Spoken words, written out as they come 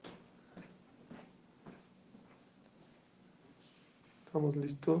¿Estamos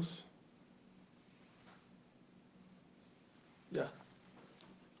listos? Ya.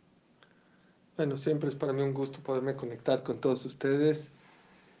 Bueno, siempre es para mí un gusto poderme conectar con todos ustedes.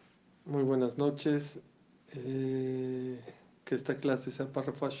 Muy buenas noches. Que esta clase sea para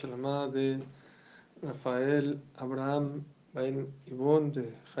Rafa Shalamá de Rafael, Abraham, Ben Ivón,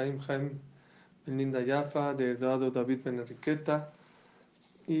 de Jaime Belinda Yafa, de Eduardo David Ben Enriqueta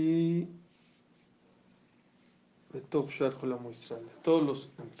y de Tov Shar Jolam Israel, de todos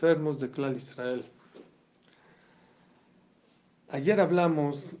los enfermos de Klal Israel. Ayer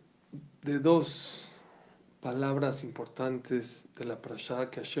hablamos de dos palabras importantes de la Parashá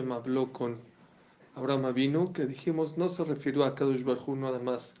que Hashem habló con Abraham Avinu, que dijimos no se refirió a Kadosh Baruj Hu nada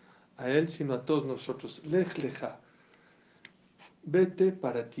más a él, sino a todos nosotros. Lech lecha, vete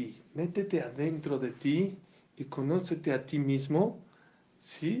para ti, métete adentro de ti y conócete a ti mismo,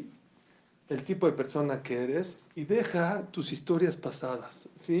 ¿sí? El tipo de persona que eres y deja tus historias pasadas,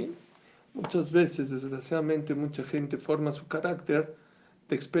 ¿sí? Muchas veces, desgraciadamente, mucha gente forma su carácter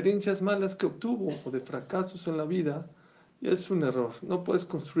de experiencias malas que obtuvo o de fracasos en la vida, y es un error. No puedes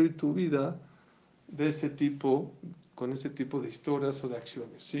construir tu vida de ese tipo, con ese tipo de historias o de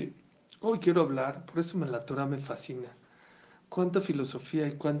acciones, ¿sí? Hoy quiero hablar, por eso la Torah me fascina. Cuánta filosofía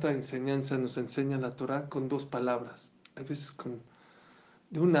y cuánta enseñanza nos enseña la Torah con dos palabras. A veces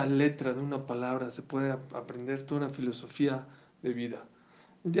de una letra, de una palabra, se puede aprender toda una filosofía de vida.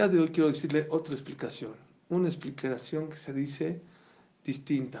 El día de hoy quiero decirle otra explicación. Una explicación que se dice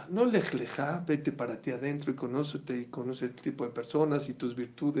distinta. No lej leja, vete para ti adentro y conoce el tipo de personas y tus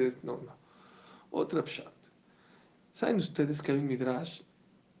virtudes. No, no. Otra pshat. ¿Saben ustedes que hay un midrash,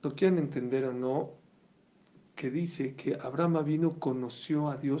 lo quieren entender o no, que dice que Abraham vino conoció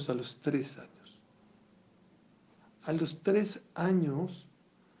a Dios a los 3 años? A los 3 años,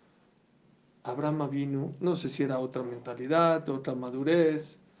 Abraham vino, no sé si era otra mentalidad, otra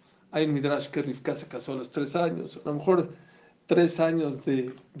madurez. Hay un midrash que Rivka se casó a los 3 años. A lo mejor 3 años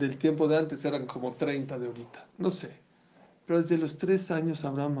del tiempo de antes eran como 30 de ahorita. No sé. Pero desde los 3 años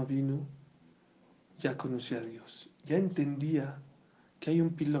Abraham vino, ya conocía a Dios. Ya entendía que hay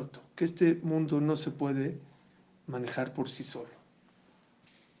un piloto, que este mundo no se puede manejar por sí solo.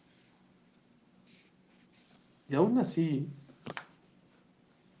 Y aún así,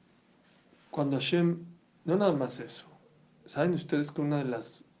 cuando Hashem, no nada más eso, ¿saben ustedes que una de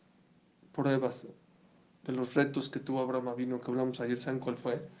las pruebas, de los retos que tuvo Abraham Avinu, que hablamos ayer, ¿saben cuál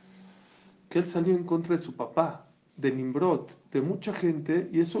fue? Que él salió en contra de su papá, de Nimrod, de mucha gente,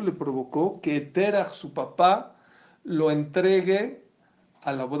 y eso le provocó que Terach, su papá, lo entregue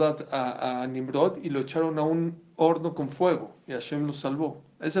a la boda a Nimrod y lo echaron a un horno con fuego, y Hashem lo salvó.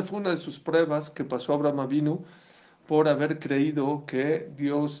 Esa fue una de sus pruebas que pasó Abraham Avinu por haber creído que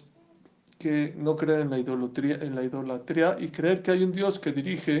Dios, que no creer en la idolatría y creer que hay un Dios que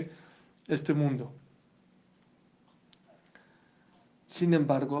dirige este mundo. Sin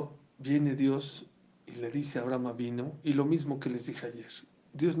embargo, viene Dios y le dice a Abraham Avinu, y lo mismo que les dije ayer,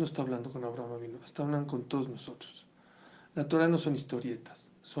 Dios no está hablando con Abraham Avinu, está hablando con todos nosotros. La Torah no son historietas,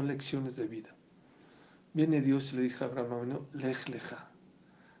 son lecciones de vida. Viene Dios y le dice a Abraham Avinu, lej leja,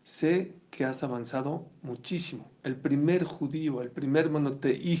 sé que has avanzado muchísimo. El primer judío, el primer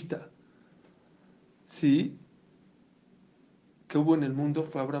monoteísta, sí, que hubo en el mundo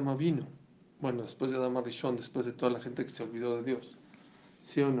fue Abraham Avinu. Bueno, después de Adam Arishon, después de toda la gente que se olvidó de Dios.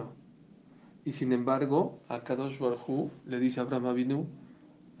 ¿Sí o no? Y sin embargo, a Kadosh Baruj Hu le dice a Abraham Avinu,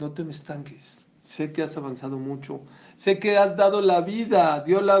 no te me estanques. Sé que has avanzado mucho. Sé que has dado la vida,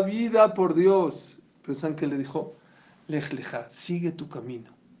 dio la vida por Dios. Pero ¿saben qué le dijo? Lej leja, sigue tu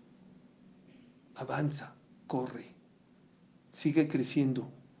camino. Avanza, corre, sigue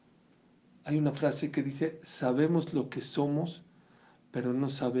creciendo. Hay una frase que dice, sabemos lo que somos, pero no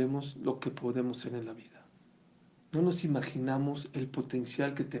sabemos lo que podemos ser en la vida. No nos imaginamos el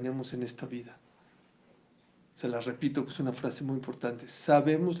potencial que tenemos en esta vida. Se la repito, que es una frase muy importante.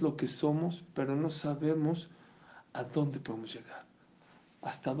 Sabemos lo que somos, pero no sabemos a dónde podemos llegar,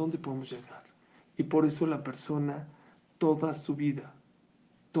 hasta dónde podemos llegar. Y por eso la persona, toda su vida,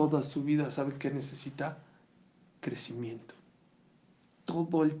 sabe que necesita crecimiento.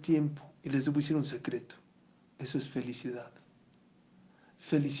 Todo el tiempo. Y les voy a decir un secreto. Eso es felicidad.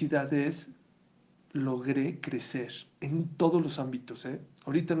 Felicidad es logré crecer en todos los ámbitos, ¿eh?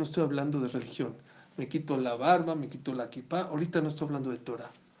 Ahorita no estoy hablando de religión. Me quito la barba, me quito la kipá. Ahorita no estoy hablando de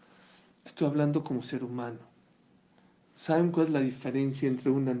Torah. Estoy hablando como ser humano. ¿Saben cuál es la diferencia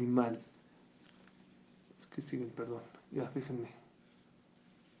entre un animal? Es que siguen, perdón. Ya, déjenme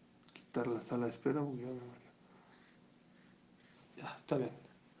quitar la sala de espera. Ya, está bien.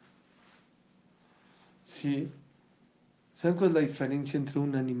 Sí, ¿Saben cuál es la diferencia entre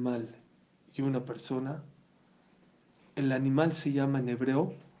un animal y una persona? El animal se llama en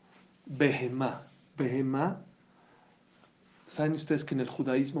hebreo behemá. Behemá, saben ustedes que en el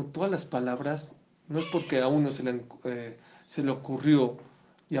judaísmo todas las palabras, no es porque a uno se le ocurrió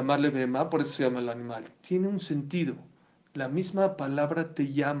llamarle behemá, por eso se llama el animal. Tiene un sentido. La misma palabra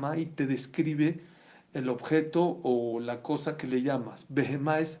te llama y te describe el objeto o la cosa que le llamas.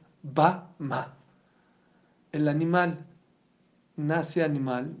 Behemá es ba-ma. El animal,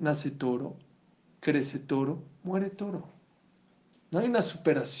 nace toro, crece toro, muere toro. No hay una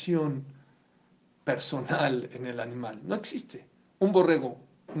superación personal en el animal, no existe. Un borrego,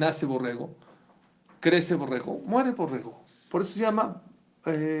 nace borrego, crece borrego, muere borrego. Por eso se llama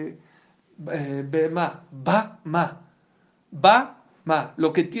Bema, ma.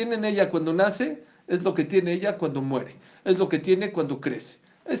 Lo que tiene en ella cuando nace es lo que tiene ella cuando muere, es lo que tiene cuando crece.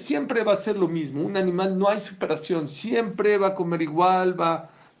 Siempre va a ser lo mismo. Un animal no hay superación, siempre va a comer igual, va a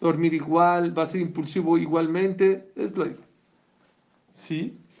dormir igual, va a ser impulsivo igualmente. Es lo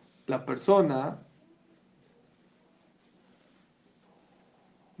Sí, la persona.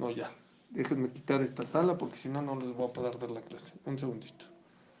 No, ya. Déjenme quitar esta sala porque si no, no les voy a poder dar la clase. Un segundito.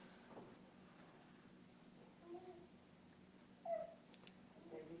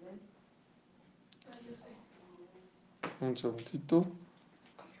 Un segundito.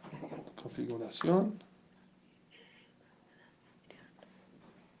 Configuración.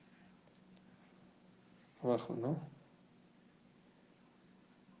 Abajo, ¿no?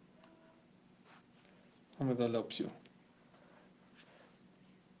 No me da la opción.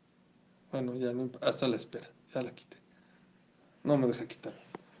 Bueno, ya no, hasta la espera. Ya la quité. No me deja quitar.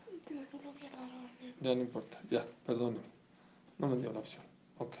 Ya no importa. Ya, perdónenme. No me dio la opción.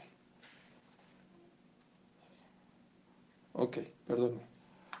 Ok. Ok, perdónenme.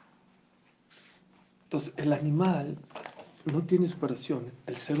 Entonces, el animal no tiene superación.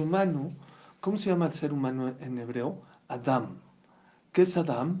 El ser humano, ¿cómo se llama el ser humano en hebreo? Adam. ¿Qué es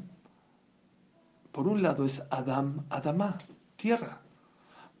Adam? Por un lado es Adam, Adamá, tierra.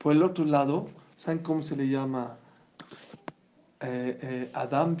 Por el otro lado, ¿saben cómo se le llama?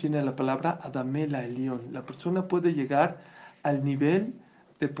 Adam viene de la palabra Adamela Elión. La persona puede llegar al nivel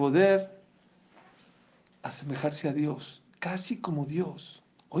de poder asemejarse a Dios, casi como Dios.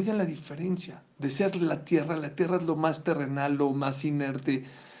 Oigan la diferencia de ser la tierra. La tierra es lo más terrenal, lo más inerte,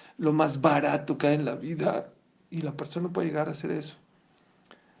 lo más barato que hay en la vida. Y la persona puede llegar a hacer eso.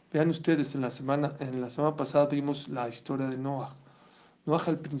 Vean ustedes, en la semana pasada vimos la historia de Noah. Noah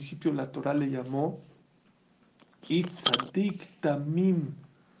al principio la Torah le llamó Itzadik Tamim.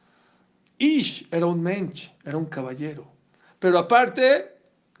 Ish era un mensch, era un caballero. Pero aparte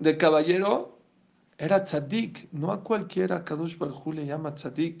de caballero, era tzadik. No a cualquiera Kadosh Baruj Hu le llama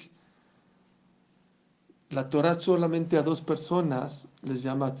tzadik. La Torah solamente a dos personas les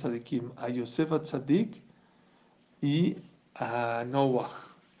llama tzadikim. A Yosef tzadik y a Noah.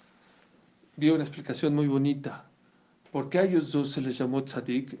 Vi una explicación muy bonita. ¿Por qué a ellos dos se les llamó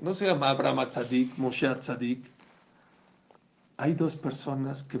tzadik? No se llama Abraham tzadik, Moshe tzadik. Hay dos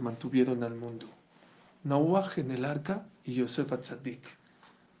personas que mantuvieron al mundo. Noah en el arca y Yosef Atzadik.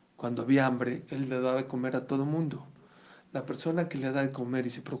 Cuando había hambre, él le daba de comer a todo mundo. La persona que le da de comer y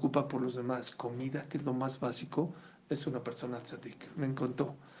se preocupa por los demás, comida, que es lo más básico, es una persona Atzadik. Me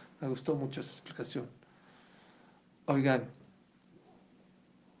encantó, me gustó mucho esa explicación. Oigan,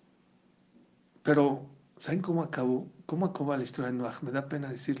 pero ¿saben cómo acabó? ¿Cómo acabó la historia de Noah? Me da pena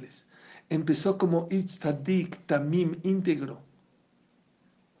decirles. Empezó como Itzadik, Tamim, íntegro.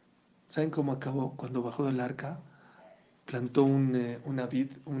 ¿Saben cómo acabó? Cuando bajó del arca, plantó un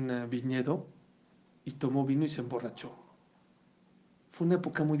viñedo y tomó vino y se emborrachó. Fue una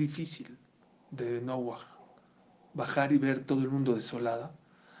época muy difícil de Noah. Bajar y ver todo el mundo desolada.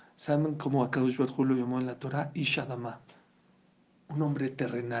 ¿Saben cómo Akadosh Baruj Hu lo llamó en la Torah? Ishadama. Un hombre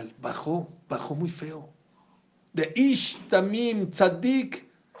terrenal. Bajó muy feo. De Ish, Tamim, Tzadik,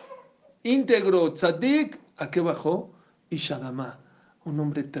 íntegro, Tzadik, ¿a qué bajó? Ishadama. Un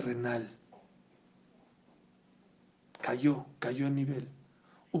hombre terrenal. Cayó a nivel.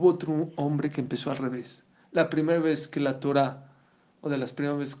 Hubo otro hombre que empezó al revés. La primera vez que la Torah, o de las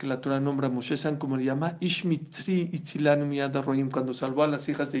primeras veces que la Torah nombra a Moshe, ¿saben cómo le llama? Ishmitri Itzilanu Miyad Roim. Cuando salvó a las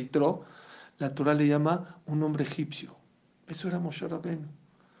hijas de Yitro, la Torah le llama un hombre egipcio. Eso era Moshe Rabenu.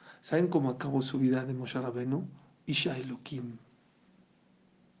 ¿Saben cómo acabó su vida de Moshe Rabenu? Isha Elohim.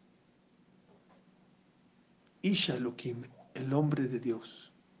 Isha Elohim, el hombre de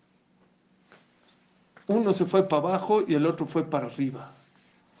Dios. Uno se fue para abajo y el otro fue para arriba.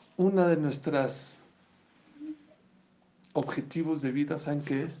 Una de nuestras objetivos de vida, ¿saben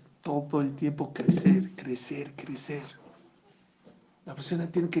qué es? Todo el tiempo crecer, crecer, crecer. La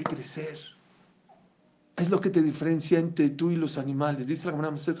persona tiene que crecer. Es lo que te diferencia entre tú y los animales. Dice la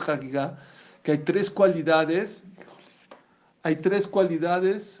Gemara Masechet Hagigah que hay tres cualidades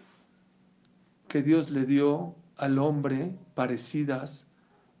que Dios le dio al hombre parecidas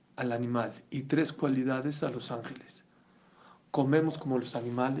al animal y tres cualidades a los ángeles. Comemos como los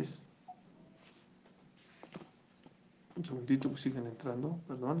animales. Un segundito que siguen entrando,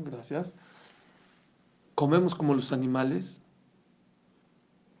 perdón, gracias. Comemos como los animales,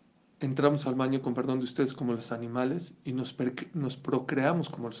 entramos al baño con perdón de ustedes como los animales y nos procreamos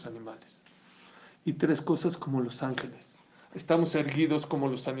como los animales. Y tres cosas como los ángeles. Estamos erguidos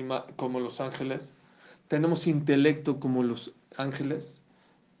como como los ángeles, tenemos intelecto como los ángeles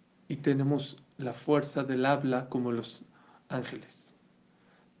y tenemos la fuerza del habla como los ángeles.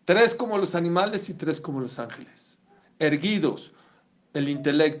 Tres como los animales y tres como los ángeles. Erguidos, el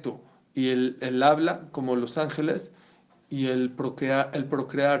intelecto y el habla como los ángeles y el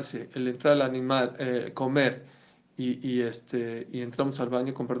procrearse, el entrar al animal, comer y entramos al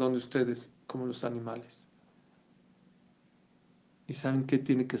baño con perdón de ustedes como los animales. ¿Y saben qué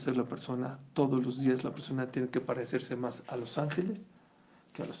tiene que hacer la persona? Todos los días la persona tiene que parecerse más a los ángeles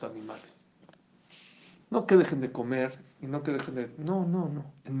que a los animales. No que dejen de comer y no que dejen de... No, no, no.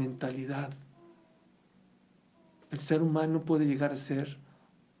 En mentalidad. El ser humano puede llegar a ser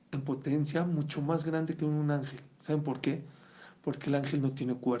en potencia mucho más grande que un ángel. ¿Saben por qué? Porque el ángel no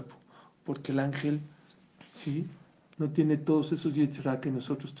tiene cuerpo. Porque el ángel, sí, no tiene todos esos yetzirah que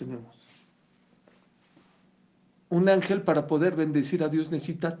nosotros tenemos. Un ángel para poder bendecir a Dios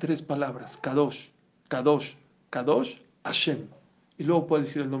necesita tres palabras. Kadosh, Kadosh, Kadosh, Hashem. Y luego puede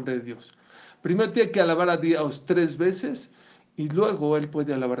decir el nombre de Dios. Primero tiene que alabar a Dios tres veces y luego él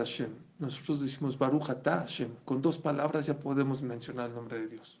puede alabar a Hashem. Nosotros decimos Baruch Atah Hashem. Con dos palabras ya podemos mencionar el nombre de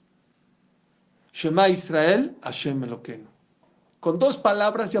Dios. Shema Israel, Hashem Elokeinu. Con dos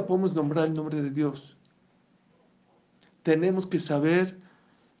palabras ya podemos nombrar el nombre de Dios. Tenemos que saber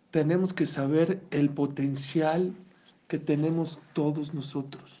el potencial que tenemos todos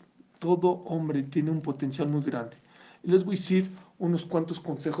nosotros. Todo hombre tiene un potencial muy grande. Y les voy a decir unos cuantos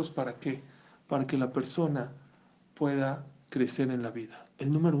consejos para que la persona pueda crecer en la vida.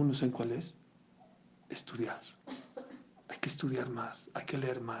 El número uno, ¿saben cuál es? Estudiar. Hay que estudiar más, hay que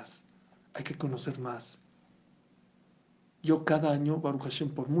leer más, hay que conocer más. Yo cada año, Baruch Hashem,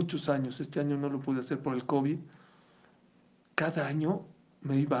 por muchos años, este año no lo pude hacer por el COVID, cada año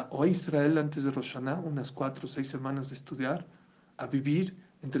me iba o a Israel antes de Rosh Hashanah, unas 4 o 6 semanas de estudiar, a vivir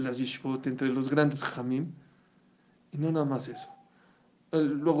entre las yeshivot, entre los grandes jamim, y no nada más eso.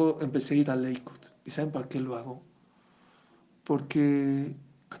 Luego empecé a ir a Lakewood. ¿Y saben para qué lo hago? Porque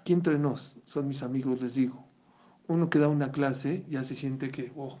aquí entre nos, son mis amigos, les digo, uno que da una clase ya se siente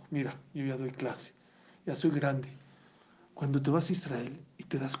que, oh, mira, yo ya doy clase, ya soy grande. Cuando te vas a Israel y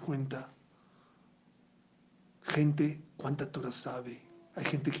te das cuenta, gente, cuánta Torah sabe. Hay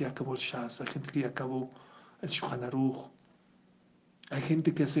gente que ya acabó el Shas, hay gente que ya acabó el Shulchan Aruch, hay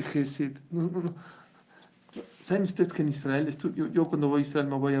gente que hace Gesed. No, no, no. ¿Saben ustedes que en Israel, yo cuando voy a Israel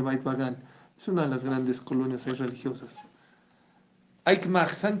me voy a Beit Bagan, es una de las grandes colonias ahí religiosas.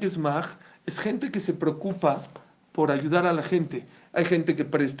 Aikmach, ¿saben qué es Mach? Es gente que se preocupa por ayudar a la gente. Hay gente que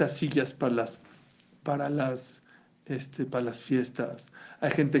presta sillas para las fiestas.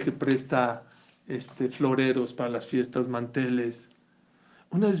 Hay gente que presta floreros para las fiestas, manteles.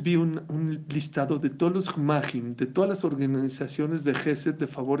 Una vez vi un listado de todos los Gmachim, de todas las organizaciones de Gesed, de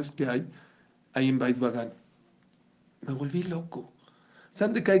favores que hay ahí en Beit Bagan. Me volví loco.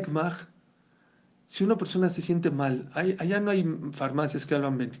 ¿Saben de qué hay Gmach? Si una persona se siente mal, allá no hay farmacias que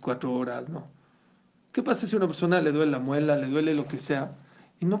hablan 24 horas, ¿no? ¿Qué pasa si a una persona le duele la muela, le duele lo que sea,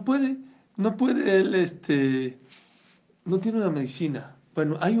 y no puede él, no tiene una medicina?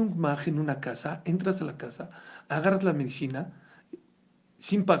 Bueno, hay un Gmach en una casa, entras a la casa, agarras la medicina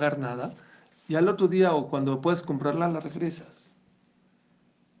sin pagar nada, y al otro día o cuando puedas comprarla, la regresas.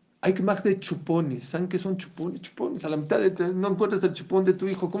 Hay más de chupones. ¿Saben qué son chupones? Chupones. A la mitad no encuentras el chupón de tu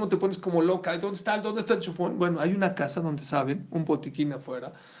hijo. ¿Cómo te pones como loca? ¿Dónde está? ¿Dónde está el chupón? Bueno, hay una casa donde saben, un botiquín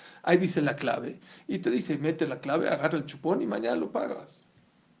afuera. Ahí dice la clave. Y te dice, mete la clave, agarra el chupón y mañana lo pagas.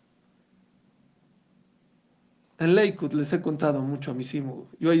 En Lakewood les he contado mucho a mis hijos.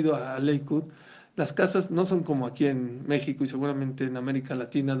 Yo he ido a Lakewood. Las casas no son como aquí en México y seguramente en América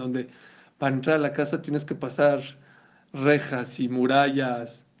Latina, donde para entrar a la casa tienes que pasar rejas y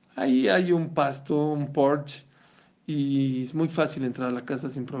murallas. Ahí hay un pasto, un porch, y es muy fácil entrar a la casa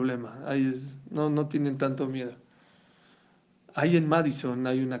sin problema. No tienen tanto miedo. Ahí en Madison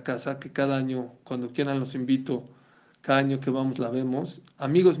hay una casa que cada año, cuando quieran los invito, cada año que vamos la vemos.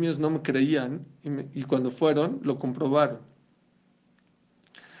 Amigos míos no me creían y cuando fueron lo comprobaron.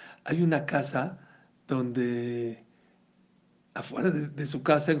 Hay una casa donde afuera de su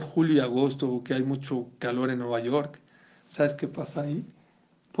casa en julio y agosto, que hay mucho calor en Nueva York, ¿sabes qué pasa ahí?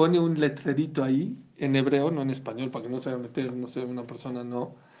 Pone un letrerito ahí, en hebreo, no en español, para que no se vaya a meter, no sé, una persona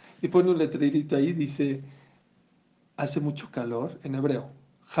no. Y pone un letrerito ahí, dice, hace mucho calor, en hebreo,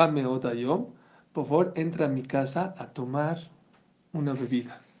 Jame Odayom, por favor, entra a mi casa a tomar una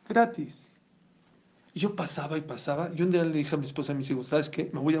bebida, gratis. Y yo pasaba y pasaba, y un día le dije a mi esposa y a mis hijos, ¿sabes qué?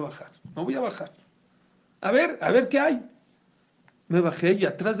 Me voy a bajar. A ver qué hay. Me bajé y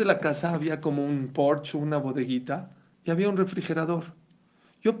atrás de la casa había como un porche, una bodeguita, y había un refrigerador.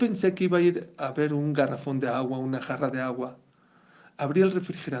 Yo pensé que iba a ir a ver un garrafón de agua, una jarra de agua. Abrí el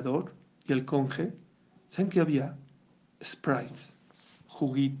refrigerador y el conge. ¿Saben qué había? Sprites,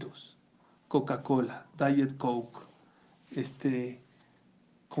 juguitos, Coca-Cola, Diet Coke, este,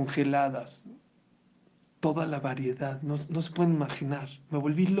 congeladas, toda la variedad. No, no se pueden imaginar. Me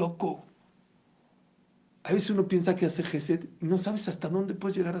volví loco. A veces uno piensa que hace gesed y no sabes hasta dónde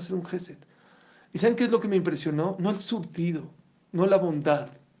puedes llegar a hacer un gesed. ¿Y saben qué es lo que me impresionó? No el surtido, no la bondad,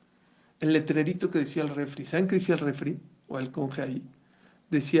 el letrerito que decía el refri. ¿Saben qué decía el refri? O el conge ahí.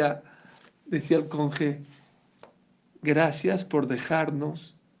 Decía, decía el conge, gracias por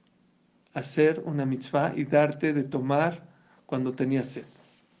dejarnos hacer una mitzvah y darte de tomar cuando tenías sed.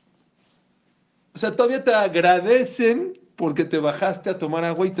 O sea, todavía te agradecen porque te bajaste a tomar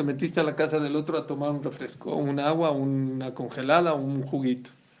agua y te metiste a la casa del otro a tomar un refresco, un agua, una congelada, un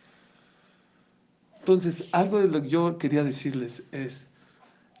juguito. Entonces, algo de lo que yo quería decirles es,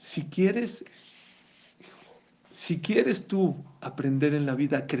 si quieres, si quieres tú aprender en la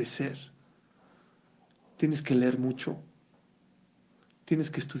vida a crecer, tienes que leer mucho, tienes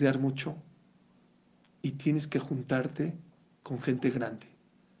que estudiar mucho y tienes que juntarte con gente grande.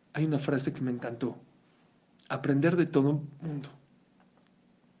 Hay una frase que me encantó, aprender de todo el mundo,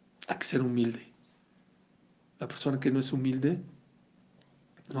 hay que ser humilde. La persona que no es humilde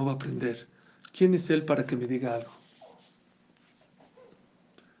no va a aprender. ¿Quién es él para que me diga algo?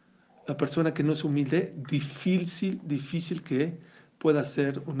 La persona que no es humilde, difícil que pueda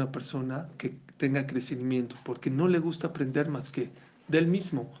ser una persona que tenga crecimiento, porque no le gusta aprender más que de él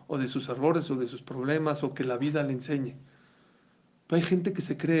mismo, o de sus errores, o de sus problemas, o que la vida le enseñe. Pero hay gente que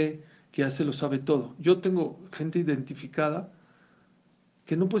se cree que ya se lo sabe todo. Yo tengo gente identificada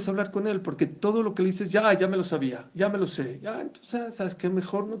que no puedes hablar con él, porque todo lo que le dices, ya me lo sabía, ya me lo sé, ya, entonces, ¿sabes qué?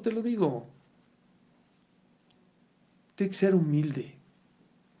 Mejor no te lo digo. Tienes que ser humilde.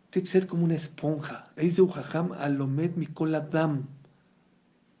 Tiene que ser como una esponja. Eis jajam alomed mikol adam.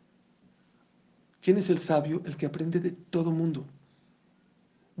 ¿Quién es el sabio? El que aprende de todo mundo.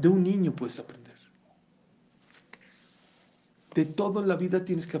 De un niño puedes aprender. De todo en la vida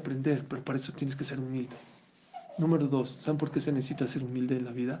tienes que aprender, pero para eso tienes que ser humilde. Número dos, ¿saben por qué se necesita ser humilde en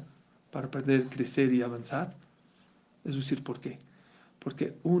la vida? Para poder crecer y avanzar. Es decir, ¿por qué?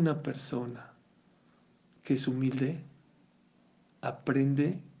 Porque una persona que es humilde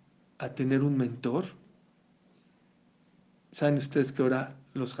aprende a tener un mentor. ¿Saben ustedes que ahora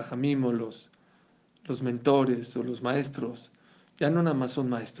los jajamim o los mentores o los maestros ya no nada más son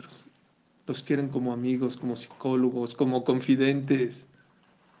maestros, los quieren como amigos, como psicólogos, como confidentes,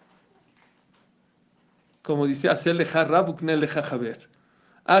 como dice, hacerle jarra, buknele jajaber.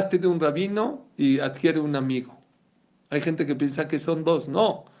 Hazte de un rabino y adquiere un amigo. Hay gente que piensa que son dos,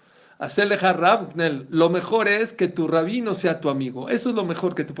 no. Hacerle jarra, buknel. Lo mejor es que tu rabino sea tu amigo. Eso es lo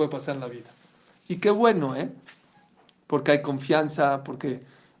mejor que te puede pasar en la vida. Y qué bueno, ¿eh? Porque hay confianza, porque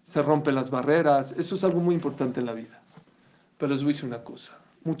se rompen las barreras. Eso es algo muy importante en la vida. Pero les voy a decir una cosa.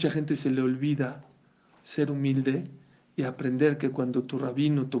 Mucha gente se le olvida ser humilde y aprender que cuando tu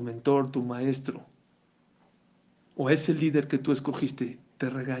rabino, tu mentor, tu maestro o ese líder que tú escogiste te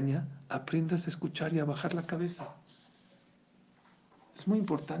regaña, aprendas a escuchar y a bajar la cabeza. Es muy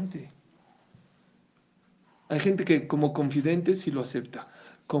importante. Hay gente que como confidente sí lo acepta,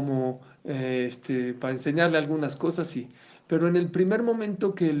 como para enseñarle algunas cosas sí, pero en el primer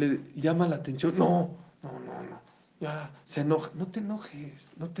momento que le llama la atención, no, ya se enoja. No te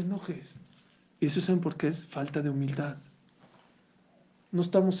enojes, no te enojes. Y eso, ¿saben por qué? Es falta de humildad. No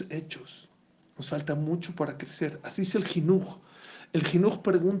estamos hechos. Nos falta mucho para crecer. Así es el jinuj. El jinuj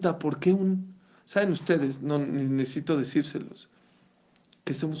pregunta por qué ¿Saben ustedes? No necesito decírselos.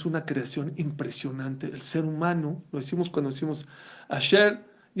 Que somos una creación impresionante. El ser humano, lo decimos cuando decimos Asher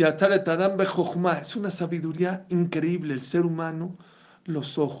Yatar et Adam bejochma. Es una sabiduría increíble. El ser humano,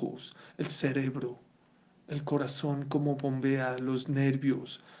 los ojos, el cerebro, el corazón, cómo bombea, los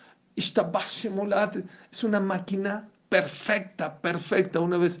nervios. Ishtabach Shemolad es una máquina perfecta.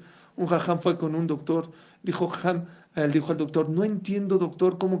 Una vez un jajam fue con un doctor, dijo, jajam, Él dijo al doctor, no entiendo,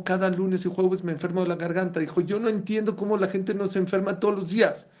 doctor, cómo cada lunes y jueves me enfermo de la garganta. Dijo, yo no entiendo cómo la gente no se enferma todos los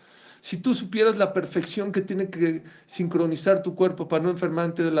días. Si tú supieras la perfección que tiene que sincronizar tu cuerpo para no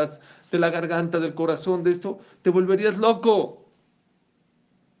enfermarte de la garganta, del corazón, de esto, te volverías loco.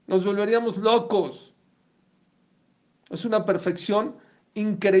 Nos volveríamos locos. Es una perfección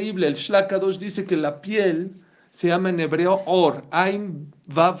increíble. El Shlakadosh dice que la piel se llama en hebreo Or, Ain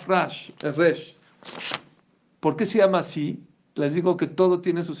Vav Resh. ¿Por qué se llama así? Les digo que todo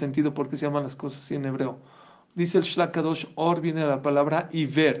tiene su sentido porque se llaman las cosas así en hebreo. Dice el Shlakadosh, Or viene de la palabra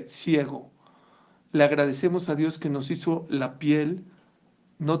Iver, ciego. Le agradecemos a Dios que nos hizo la piel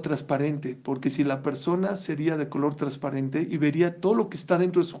no transparente, porque si la persona sería de color transparente y vería todo lo que está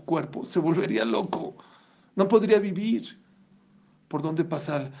dentro de su cuerpo, se volvería loco. No podría vivir. Por dónde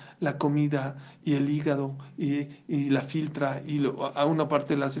pasa la comida y el hígado y la filtra y a una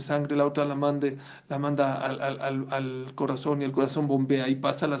parte le hace sangre, la otra la manda al corazón y el corazón bombea y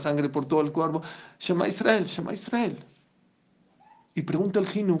pasa la sangre por todo el cuerpo. Shema Israel, Shema Israel. Y pregunta el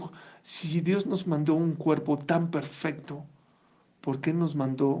Jinuj, si Dios nos mandó un cuerpo tan perfecto, ¿por qué nos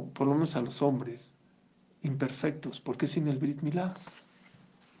mandó, por lo menos a los hombres, imperfectos? ¿Por qué sin el Brit Milá?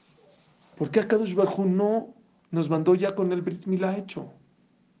 ¿Por qué a Kadosh Baruj Hu no nos mandó ya con el Brit Milá hecho?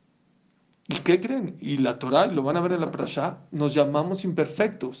 ¿Y qué creen? Y la Torah, lo van a ver en la Parashá, nos llamamos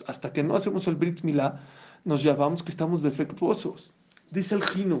imperfectos. Hasta que no hacemos el Brit Milá, nos llamamos que estamos defectuosos. Dice el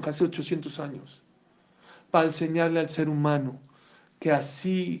Jinuj hace 800 años, para enseñarle al ser humano que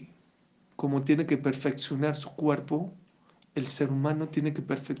así como tiene que perfeccionar su cuerpo, el ser humano tiene que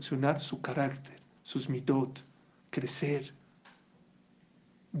perfeccionar su carácter, sus mitot, crecer.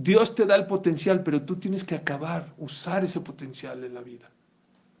 Dios te da el potencial, pero tú tienes que usar ese potencial en la vida.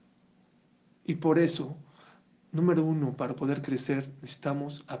 Y por eso, número uno, para poder crecer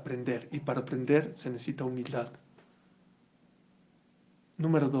necesitamos aprender. Y para aprender se necesita humildad.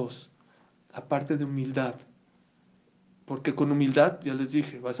 Número dos, aparte de humildad. Porque con humildad, ya les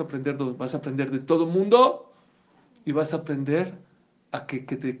dije, vas a aprender de todo mundo y vas a aprender a que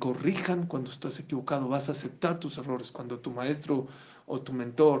te corrijan cuando estás equivocado. Vas a aceptar tus errores cuando tu maestro o tu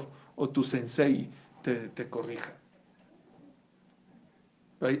mentor o tu sensei te corrija.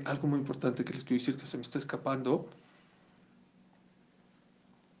 Pero hay algo muy importante que les quiero decir que se me está escapando.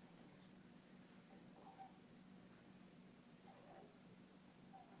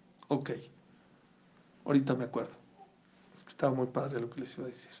 Ok, ahorita me acuerdo. Es que estaba muy padre lo que les iba a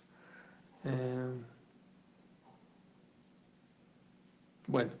decir. Eh,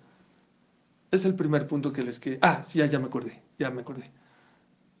 bueno, es el primer punto que les quiero. Ah, sí, ya me acordé, ya me acordé.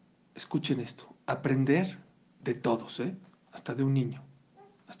 Escuchen esto, aprender de todos, ¿eh? Hasta de un niño,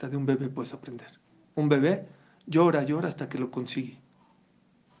 hasta de un bebé puedes aprender. Un bebé llora, llora hasta que lo consigue.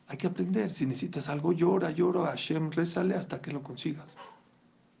 Hay que aprender, si necesitas algo, llora, llora, Hashem, rézale hasta que lo consigas.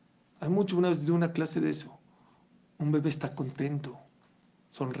 Hay mucho, una vez de una clase de eso. Un bebé está contento,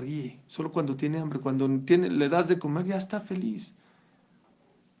 sonríe, solo cuando tiene hambre, le das de comer, ya está feliz.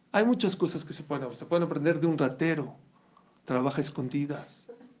 Hay muchas cosas que se pueden aprender de un ratero, trabaja a escondidas,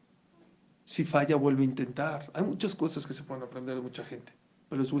 si falla vuelve a intentar. Hay muchas cosas que se pueden aprender de mucha gente,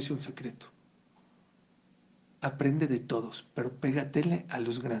 pero les voy a decir un secreto. Aprende de todos, pero pégatele a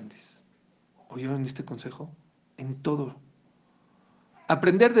los grandes. ¿Oyeron este consejo? En todo.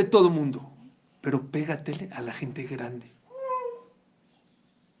 Aprender de todo mundo, pero pégatele a la gente grande.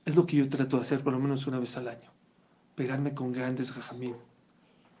 Es lo que yo trato de hacer por lo menos una vez al año. Pegarme con grandes jajamín.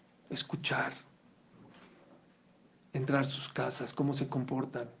 Escuchar. Entrar a sus casas, cómo se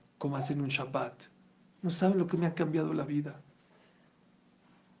comportan, cómo hacen un Shabbat. No saben lo que me ha cambiado la vida.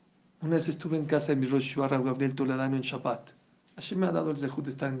 Una vez estuve en casa de mi Rosh Yeshiva, Gabriel Toledano, en Shabbat. Así me ha dado el zehut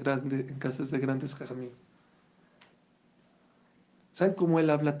de estar en casas de grandes jajamín. ¿Saben cómo él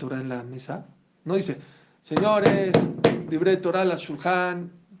habla Torah en la mesa? No dice, señores, libre Torah, la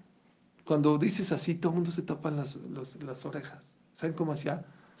Shulchan. Cuando dices así, todo el mundo se tapa las orejas. ¿Saben cómo hacía?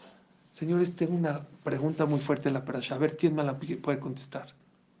 Señores, tengo una pregunta muy fuerte en la parasha. A ver, ¿quién me la puede contestar?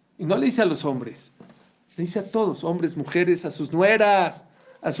 Y no le dice a los hombres, le dice a todos, hombres, mujeres, a sus nueras,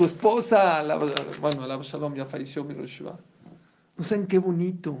 a su esposa. Bueno, la Shalom ya falleció, mi Rosh Hashanah. No saben qué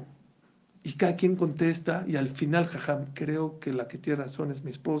bonito. Y cada quien contesta, y al final, jajam, creo que la que tiene razón es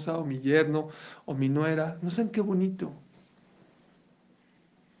mi esposa, o mi yerno, o mi nuera. No saben qué bonito.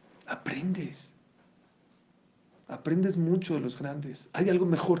 Aprendes. Aprendes mucho de los grandes. Hay algo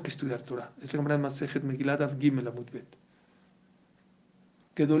mejor que estudiar Torah. Es la gran Masejet Megillat Av Gimel Amud Bet.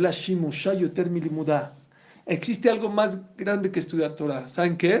 Kedolah Shimusha Yoter Milimudá. Existe algo más grande que estudiar Torah.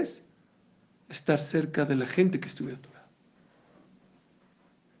 ¿Saben qué es? Estar cerca de la gente que estudia Torah.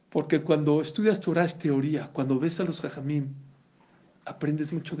 Porque cuando estudias Torah es teoría, cuando ves a los Jajamim,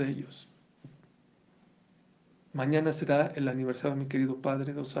 aprendes mucho de ellos. Mañana será el aniversario de mi querido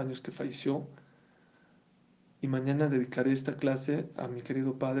padre, 2 años que falleció, y mañana dedicaré esta clase a mi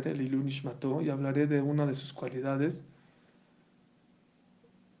querido padre, el Ilun Ishmato, y hablaré de una de sus cualidades.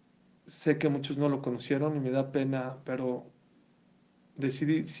 Sé que muchos no lo conocieron y me da pena, pero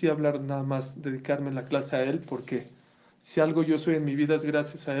decidí sí hablar nada más, dedicarme la clase a él, porque si algo yo soy en mi vida es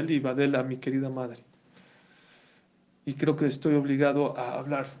gracias a él y Badel a mi querida madre. Y creo que estoy obligado a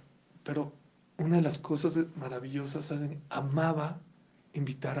hablar. Pero una de las cosas maravillosas, ¿saben? Amaba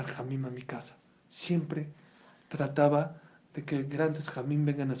invitar a Jamim a mi casa. Siempre trataba de que grandes Jamim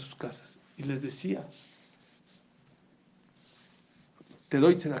vengan a sus casas. Y les decía, te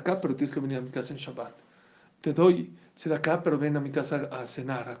doy tzedakah, pero tienes que venir a mi casa en Shabbat. Te doy tzedakah, pero ven a mi casa a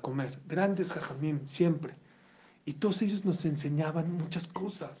cenar, a comer. Grandes Jajamim, siempre. Y todos ellos nos enseñaban muchas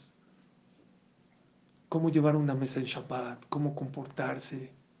cosas. Cómo llevar una mesa en Shabbat, cómo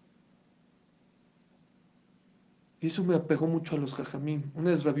comportarse. Y eso me apegó mucho a los Jajamim. Una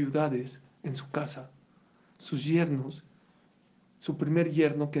de las viudades en su casa, sus yernos, su primer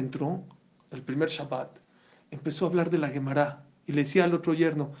yerno que entró, el primer Shabbat, empezó a hablar de la Gemara. Y le decía al otro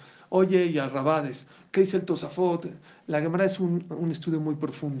yerno, oye, y a Rabades, ¿qué dice el Tosafot? La Gemara es un estudio muy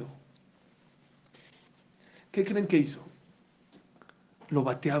profundo. ¿Qué creen que hizo? Lo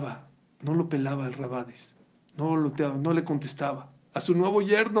bateaba, no lo pelaba el Rabades, no lo volteaba, no le contestaba. A su nuevo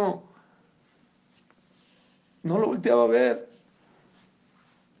yerno, no lo volteaba a ver.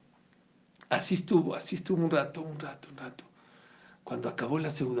 Así estuvo un rato. Cuando acabó la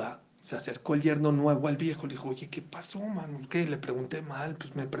seudá, se acercó el yerno nuevo al viejo, le dijo, oye, ¿qué pasó, mano? ¿Qué? Le pregunté mal,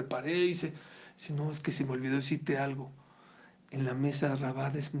 pues me preparé y dice, no, es que se me olvidó decirte algo. En la mesa de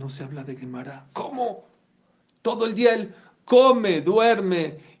Rabades no se habla de Gemara. ¿Cómo? Todo el día él come,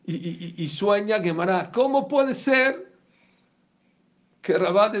 duerme y sueña Gemara. ¿Cómo puede ser que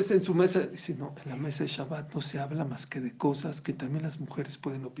Rabades en su mesa? Dice, no, en la mesa de Shabbat no se habla más que de cosas que también las mujeres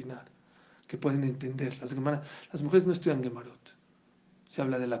pueden opinar, que pueden entender. Las mujeres no estudian Gemarot. Se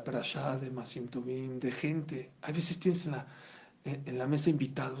habla de la Parashá, de Masim Tovim, de gente. A veces tienes en la mesa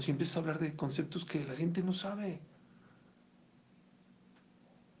invitados y empiezas a hablar de conceptos que la gente no sabe.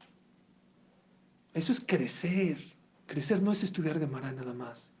 Eso es crecer. Crecer no es estudiar Gemara nada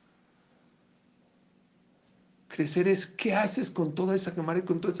más. Crecer es qué haces con toda esa Gemara y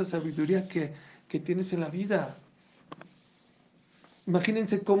con toda esa sabiduría que tienes en la vida.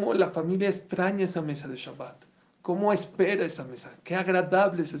 Imagínense cómo la familia extraña esa mesa de Shabbat. Cómo espera esa mesa. Qué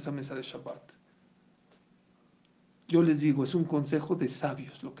agradable es esa mesa de Shabbat. Yo les digo, es un consejo de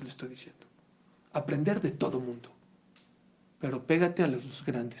sabios lo que les estoy diciendo. Aprender de todo mundo. Pero pégate a los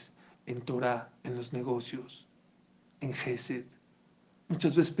grandes. En Torah, en los negocios, en Gesed.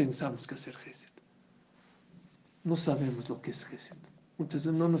 Muchas veces pensamos que hacer Gesed. No sabemos lo que es Gesed. Muchas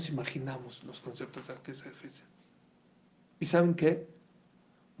veces no nos imaginamos los conceptos de qué es el Gesed. ¿Y saben qué?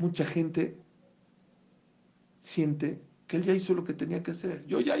 Mucha gente siente que él ya hizo lo que tenía que hacer.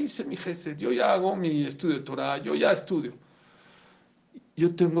 Yo ya hice mi Gesed, yo ya hago mi estudio de Torah, yo ya estudio. Yo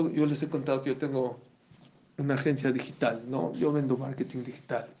les he contado que yo tengo una agencia digital, ¿no? Yo vendo marketing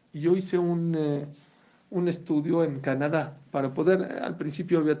digital. Y yo hice un estudio en Canadá para poder, al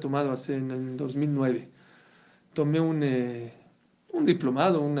principio había tomado en el 2009, tomé un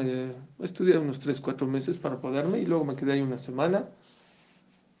diplomado, estudié unos 3, 4 meses para poderme y luego me quedé ahí una semana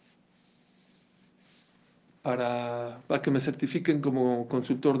para que me certifiquen como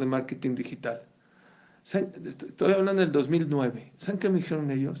consultor de marketing digital. Estoy hablando del 2009. ¿Saben qué me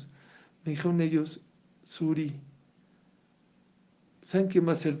dijeron ellos? Me dijeron ellos, Suri, ¿saben quién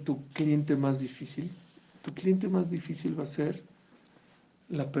va a ser tu cliente más difícil? Tu cliente más difícil va a ser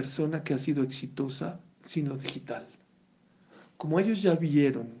la persona que ha sido exitosa sin lo digital. Como ellos ya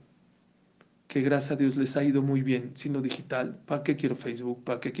vieron que gracias a Dios les ha ido muy bien sin lo digital, ¿para qué quiero Facebook?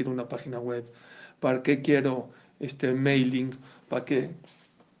 ¿Para qué quiero una página web? ¿Para qué quiero mailing? ¿Para qué?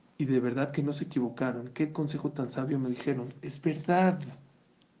 Y de verdad que no se equivocaron. ¿Qué consejo tan sabio me dijeron? Es verdad.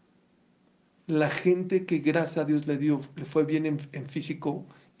 La gente que gracias a Dios le fue bien en físico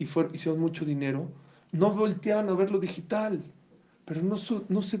y hicieron mucho dinero, no volteaban a ver lo digital, pero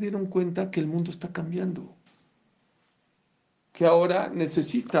no se dieron cuenta que el mundo está cambiando, que ahora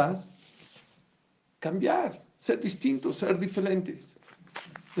necesitas cambiar, ser distintos, ser diferentes.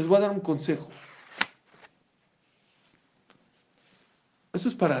 Les voy a dar un consejo. Eso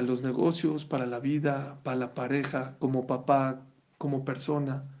es para los negocios, para la vida, para la pareja, como papá, como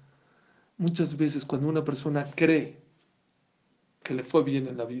persona. Muchas veces cuando una persona cree que le fue bien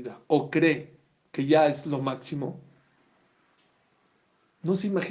en la vida o cree que ya es lo máximo, No se